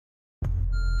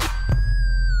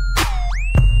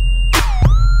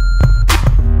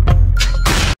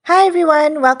Hi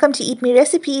everyone, welcome to EatMee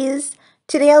Recipes.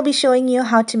 Today I'll be showing you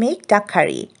how to make duck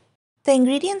curry. The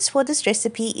ingredients for this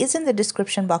recipe is in the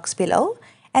description box below,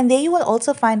 and there you will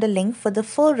also find a link for the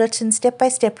full written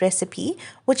step-by-step recipe,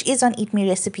 which is on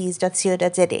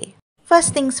eatmeerecipes.co.za.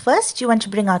 First things first, you want to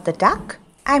bring out the duck.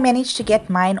 I managed to get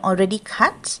mine already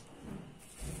cut.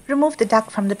 Remove the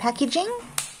duck from the packaging.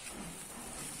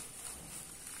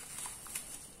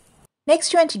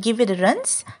 Next, you want to give it a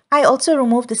rinse. I also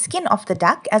removed the skin of the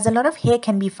duck as a lot of hair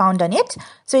can be found on it,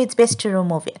 so it's best to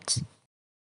remove it.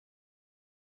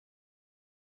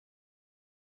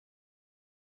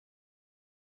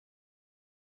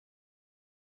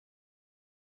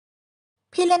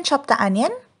 Peel and chop the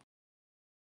onion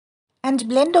and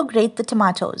blend or grate the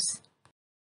tomatoes.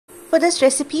 For this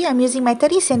recipe, I'm using my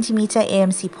 30 centimeter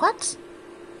AMC pot.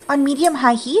 On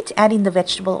medium-high heat, add in the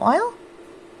vegetable oil.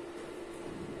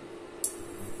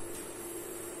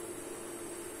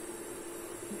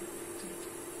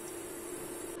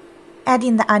 Add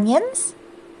in the onions,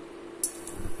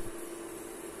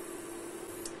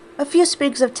 a few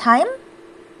sprigs of thyme,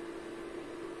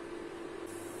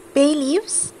 bay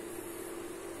leaves,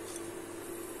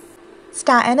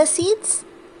 star anise seeds,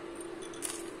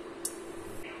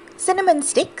 cinnamon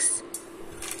sticks,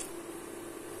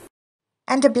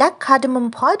 and a black cardamom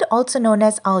pod, also known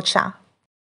as alcha.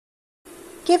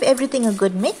 Give everything a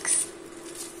good mix.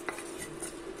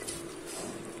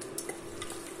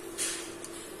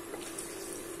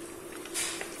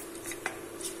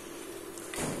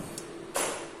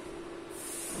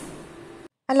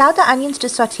 Allow the onions to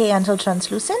saute until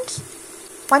translucent.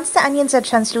 Once the onions are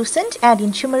translucent, add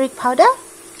in turmeric powder,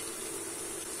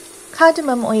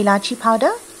 cardamom or ilachi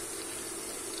powder,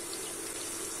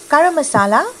 garam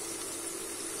masala,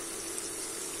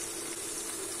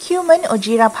 cumin or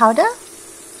jeera powder,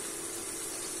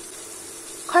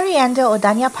 coriander or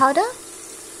dhania powder,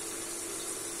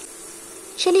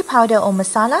 chili powder or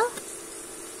masala,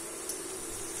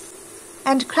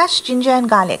 and crushed ginger and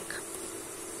garlic.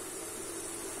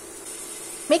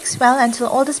 Mix well until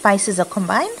all the spices are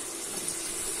combined.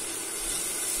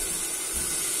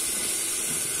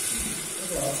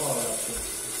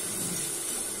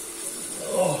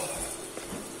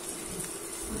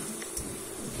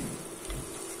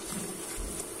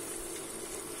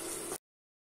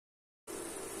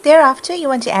 Thereafter, you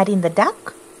want to add in the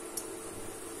duck.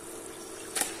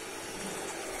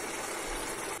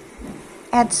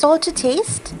 Add salt to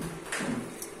taste.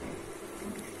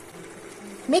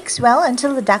 Mix well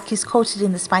until the duck is coated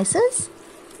in the spices.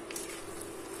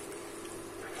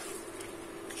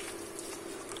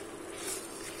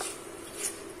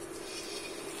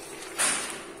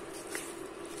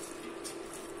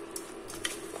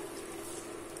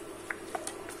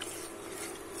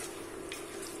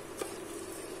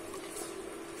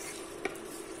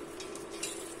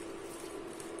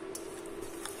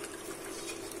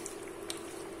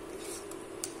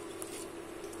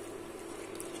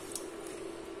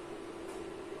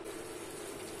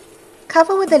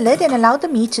 Cover with a lid and allow the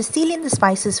meat to seal in the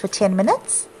spices for 10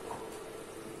 minutes.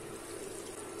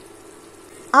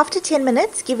 After 10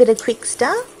 minutes, give it a quick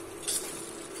stir.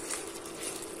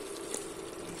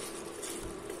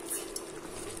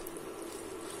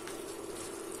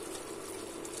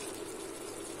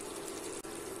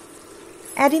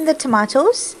 Add in the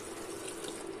tomatoes.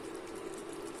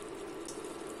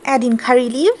 Add in curry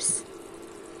leaves,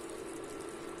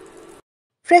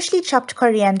 freshly chopped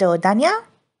coriander or dhania,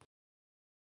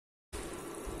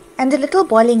 and a little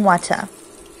boiling water.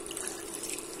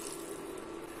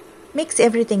 Mix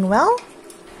everything well.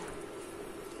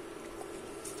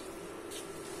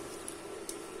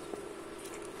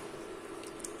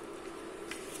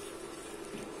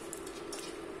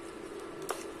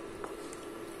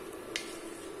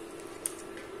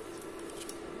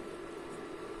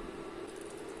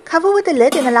 Cover with a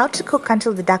lid and allow to cook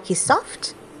until the duck is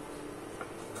soft.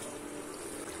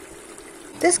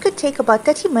 This could take about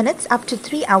 30 minutes up to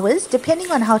 3 hours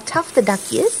depending on how tough the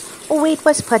duck is or where it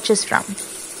was purchased from.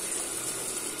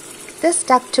 This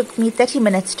duck took me 30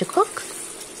 minutes to cook.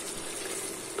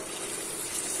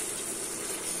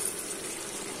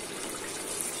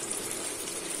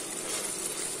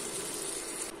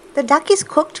 The duck is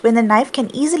cooked when the knife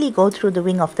can easily go through the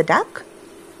wing of the duck.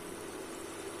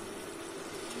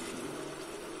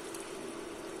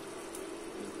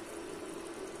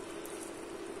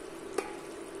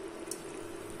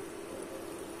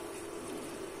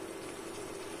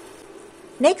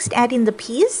 Next, add in the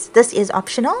peas. This is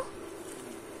optional.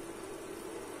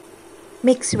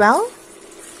 Mix well.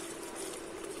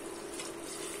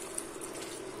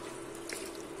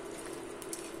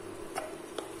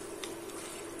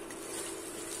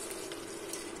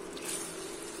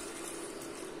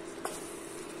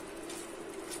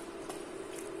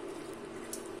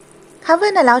 Cover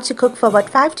and allow to cook for about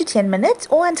 5 to 10 minutes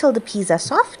or until the peas are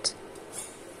soft.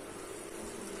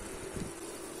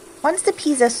 Once the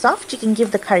peas are soft, you can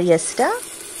give the curry a stir.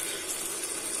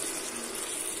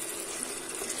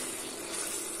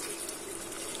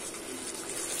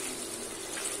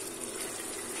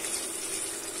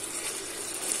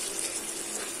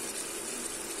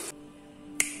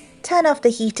 Turn off the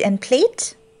heat and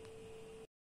plate.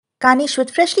 Garnish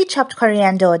with freshly chopped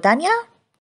coriander or dhania.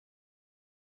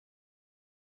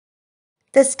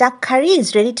 This duck curry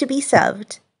is ready to be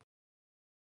served.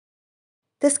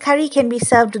 This curry can be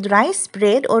served with rice,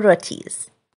 bread or rotis.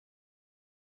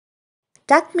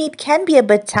 Duck meat can be a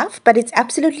bit tough, but it's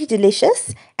absolutely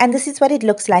delicious, and this is what it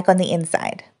looks like on the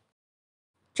inside.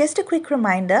 Just a quick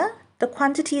reminder, the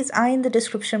quantities are in the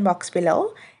description box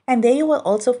below, and there you will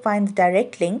also find the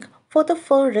direct link for the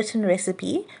full written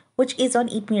recipe, which is on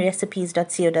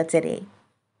eatmeerecipes.co.za.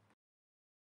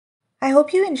 I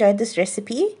hope you enjoyed this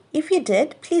recipe. If you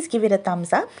did, please give it a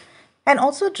thumbs up and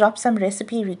also drop some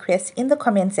recipe requests in the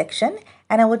comment section,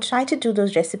 and I will try to do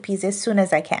those recipes as soon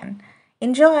as I can.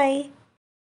 Enjoy!